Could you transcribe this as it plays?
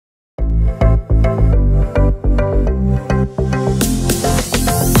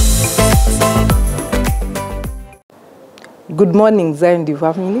Good morning, Zion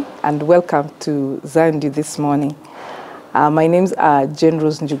family, and welcome to Zion this morning. My name's Jane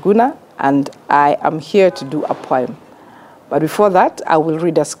Rose Njuguna, and I am here to do a poem. But before that, I will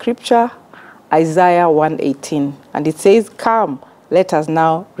read a scripture, Isaiah 1:18, and it says, "Come, let us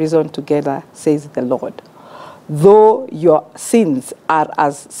now reason together, says the Lord. Though your sins are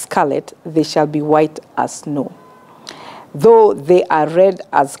as scarlet, they shall be white as snow. Though they are red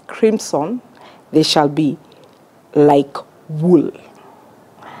as crimson, they shall be like wool."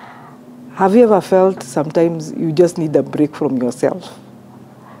 Have you ever felt sometimes you just need a break from yourself?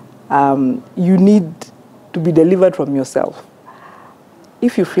 You need to be delivered from yourself.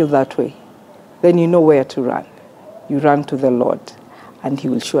 If you feel that way, then you know where to run. You run to the Lord, and He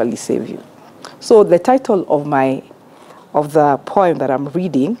will surely save you. So the title of the poem that I'm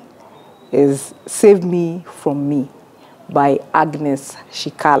reading is "Save Me From Me" by Agnes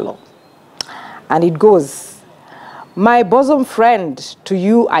Shikalo. And it goes, "My bosom friend, to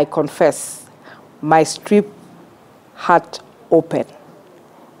you I confess, my strip heart open,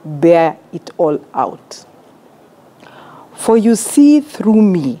 bear it all out. For you see through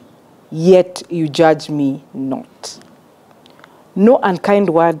me, yet you judge me not. No unkind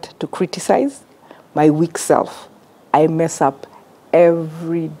word to criticize, my weak self, I mess up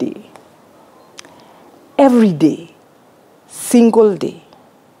every day. Every day, single day.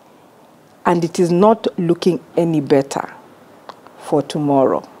 And it is not looking any better for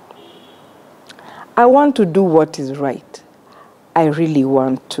tomorrow. I want to do what is right. I really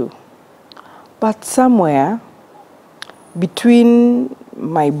want to. But somewhere between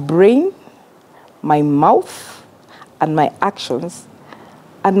my brain, my mouth, and my actions,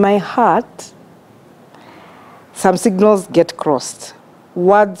 and my heart, some signals get crossed.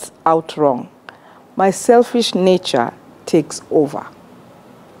 Words out wrong. My selfish nature takes over.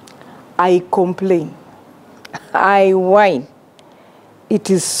 I complain, I whine. It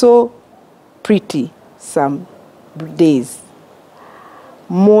is so pretty some days,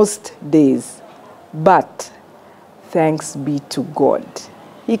 most days, but thanks be to God.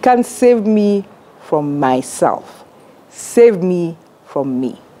 He can save me from myself, save me from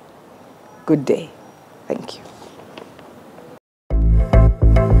me. Good day. Thank you.